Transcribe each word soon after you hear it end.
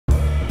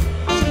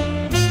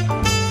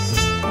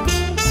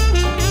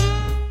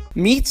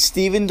Meet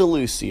Steven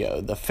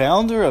DeLucio, the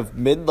founder of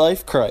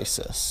Midlife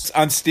Crisis.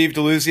 I'm Steve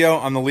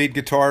DeLucio. I'm the lead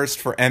guitarist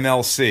for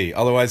MLC,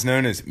 otherwise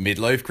known as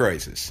Midlife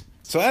Crisis.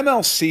 So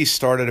MLC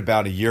started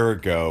about a year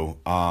ago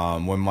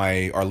when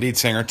our lead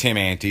singer, Tim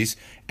Antes,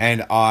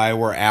 and I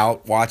were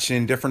out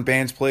watching different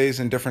bands plays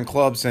in different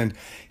clubs, and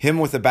him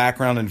with a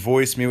background in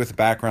voice, me with a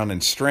background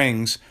in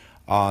strings,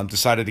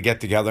 decided to get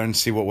together and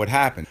see what would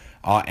happen.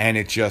 And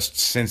it just,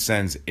 since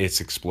then, it's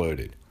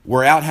exploded.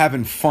 We're out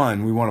having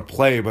fun. We want to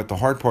play, but the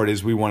hard part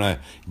is we want to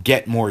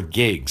get more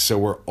gigs. So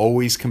we're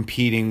always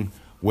competing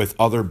with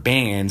other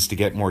bands to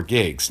get more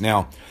gigs.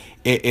 Now,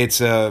 it's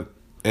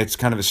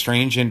kind of a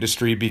strange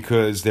industry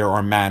because there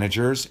are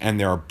managers and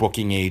there are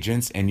booking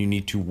agents, and you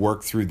need to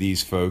work through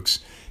these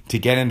folks to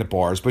get into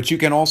bars. But you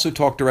can also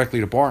talk directly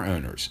to bar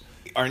owners.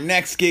 Our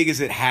next gig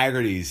is at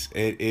Haggerty's.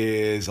 It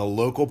is a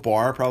local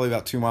bar, probably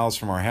about 2 miles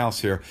from our house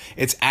here.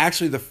 It's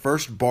actually the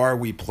first bar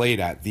we played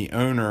at. The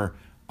owner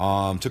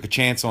took a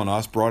chance on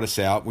us, brought us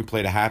out. We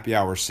played a happy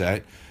hour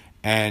set,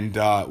 and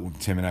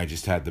Tim and I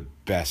just had the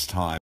best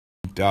time.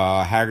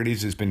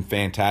 Haggerty's has been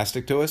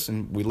fantastic to us,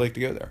 and we'd like to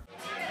go there.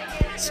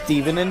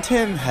 Steven and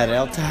Tim head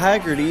out to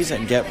Haggerty's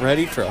and get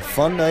ready for a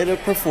fun night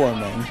of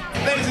performing.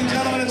 Ladies and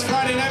gentlemen, it's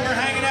Friday night. We're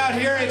hanging out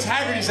here. It's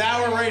Haggerty's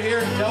Hour right here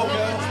in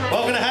Delco.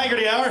 Welcome to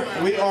Haggerty Hour.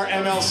 We are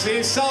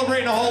MLC.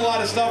 Celebrating a whole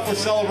lot of stuff. We're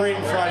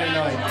celebrating Friday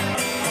night.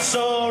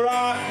 So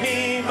rock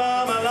me,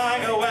 mama,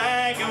 like a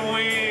wagon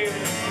wheel.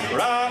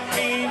 Rock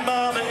me,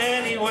 mama,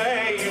 any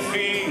way you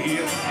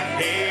feel.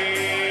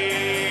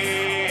 Hey,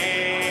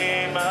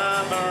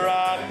 mama,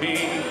 rock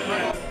me.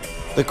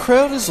 The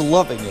crowd is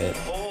loving it.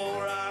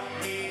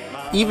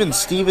 Even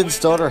Steven's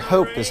daughter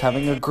Hope is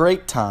having a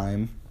great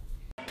time.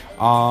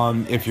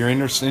 If you're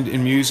interested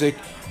in music,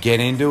 get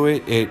into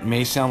it. It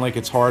may sound like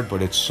it's hard,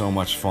 but it's so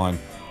much fun.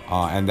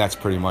 And that's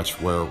pretty much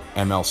where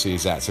MLC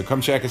is at. So come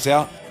check us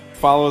out.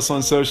 Follow us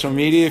on social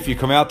media. If you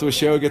come out to a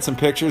show, get some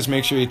pictures,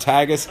 make sure you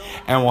tag us,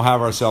 and we'll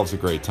have ourselves a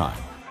great time.